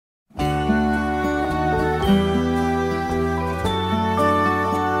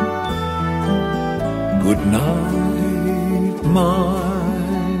Night, my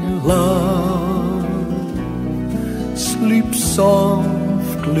love, sleep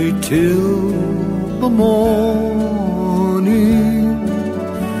softly till the morning.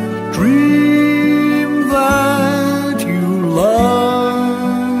 Dream that you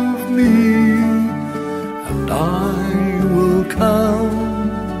love me, and I will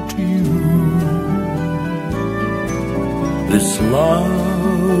come to you. This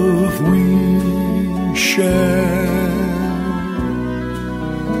love we share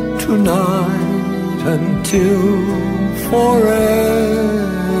tonight until forever.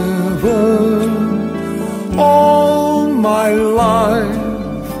 All my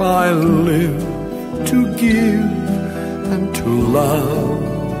life I live to give and to love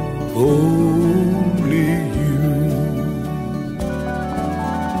only you.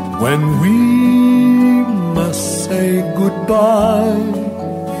 When we must say goodbye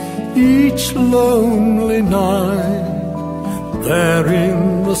each lonely night there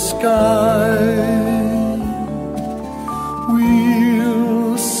in the sky,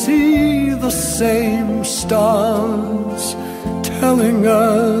 we'll see the same stars telling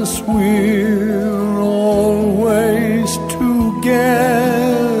us we're always together.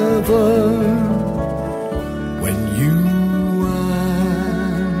 When you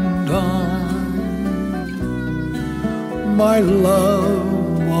and I, my love,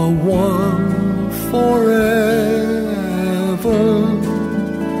 are one forever.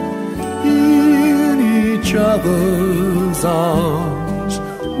 In each other's arms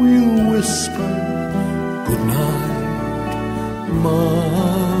we'll whisper goodnight,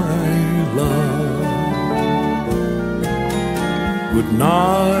 my love.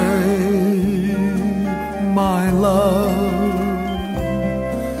 Goodnight, my love.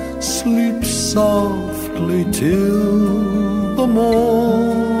 Sleep softly till the morning.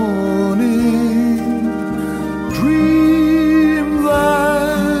 Dream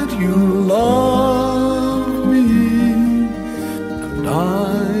that you love me, and I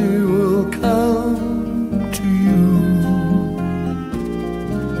will come to you.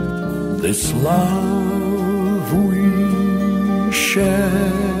 This love we share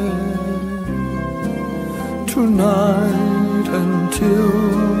tonight until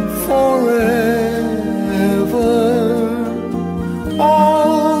forever.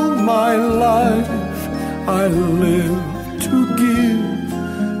 All my life I live to give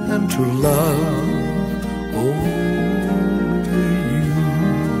and to love only you.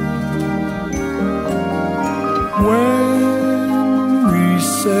 When we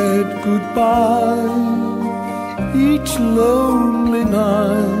said goodbye, each lonely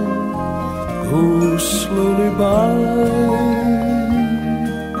night goes slowly by.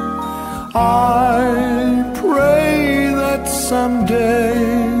 I pray that someday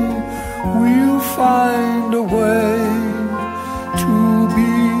we'll find a way to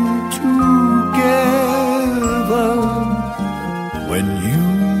be together. When you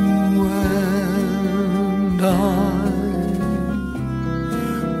and I,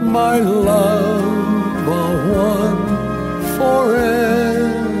 my love, are one forever.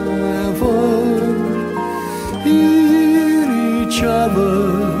 In each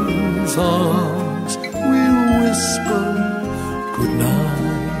other's arms we'll whisper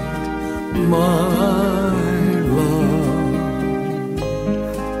goodnight, my